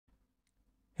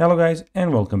Hello guys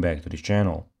and welcome back to this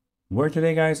channel, where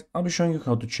today guys I'll be showing you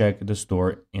how to check the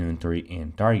store inventory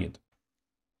in Target.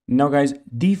 Now guys,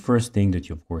 the first thing that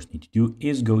you of course need to do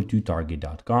is go to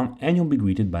target.com and you'll be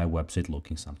greeted by a website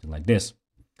looking something like this.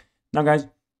 Now guys,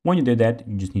 when you did that,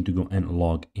 you just need to go and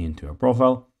log into your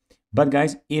profile. But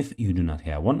guys, if you do not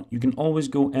have one, you can always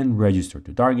go and register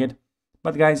to Target.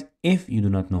 But guys, if you do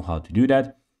not know how to do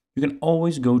that, you can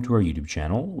always go to our YouTube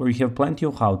channel where you have plenty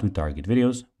of how to target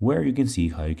videos where you can see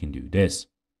how you can do this.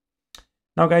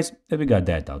 Now guys, that we got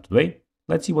that out of the way,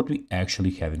 let's see what we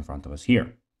actually have in front of us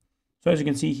here. So as you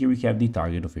can see here, we have the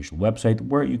Target official website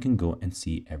where you can go and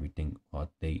see everything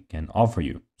what they can offer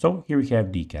you. So here we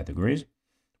have the categories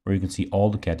where you can see all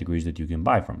the categories that you can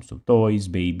buy from. So toys,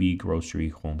 baby, grocery,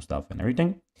 home stuff and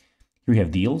everything. Here we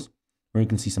have deals where you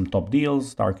can see some top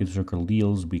deals, Target circle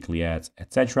deals, weekly ads,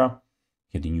 etc.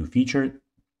 Have the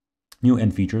new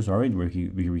end features, all right, where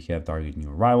here we have Target new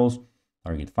arrivals,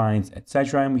 Target finds,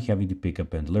 etc. And we have the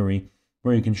pickup and delivery,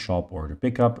 where you can shop order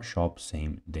pickup, shop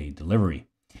same day delivery.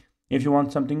 If you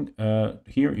want something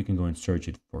here, you can go and search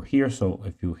it for here. So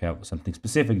if you have something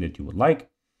specific that you would like,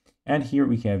 and here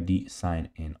we have the sign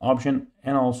in option,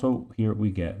 and also here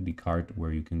we get the cart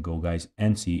where you can go guys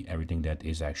and see everything that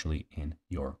is actually in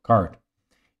your cart.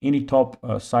 In the top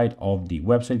side of the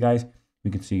website guys, we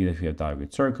can see that we have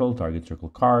Target Circle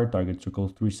Card, Target Circle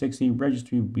 360,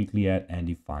 Registry, Weekly Ad, and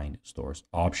the Find Stores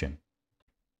option.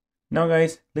 Now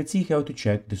guys, let's see how to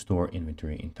check the store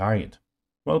inventory in Target.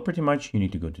 Well, pretty much you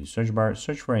need to go to the search bar,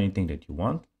 search for anything that you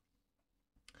want.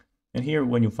 And here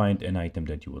when you find an item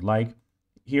that you would like,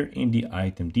 here in the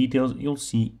item details, you'll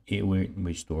see in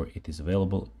which store it is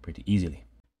available pretty easily.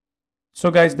 So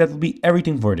guys, that will be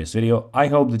everything for this video. I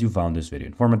hope that you found this video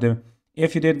informative.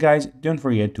 If you did guys, don't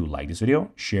forget to like this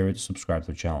video, share it, subscribe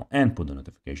to the channel and put the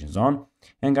notifications on.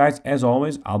 And guys, as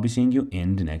always, I'll be seeing you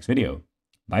in the next video.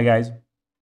 Bye guys.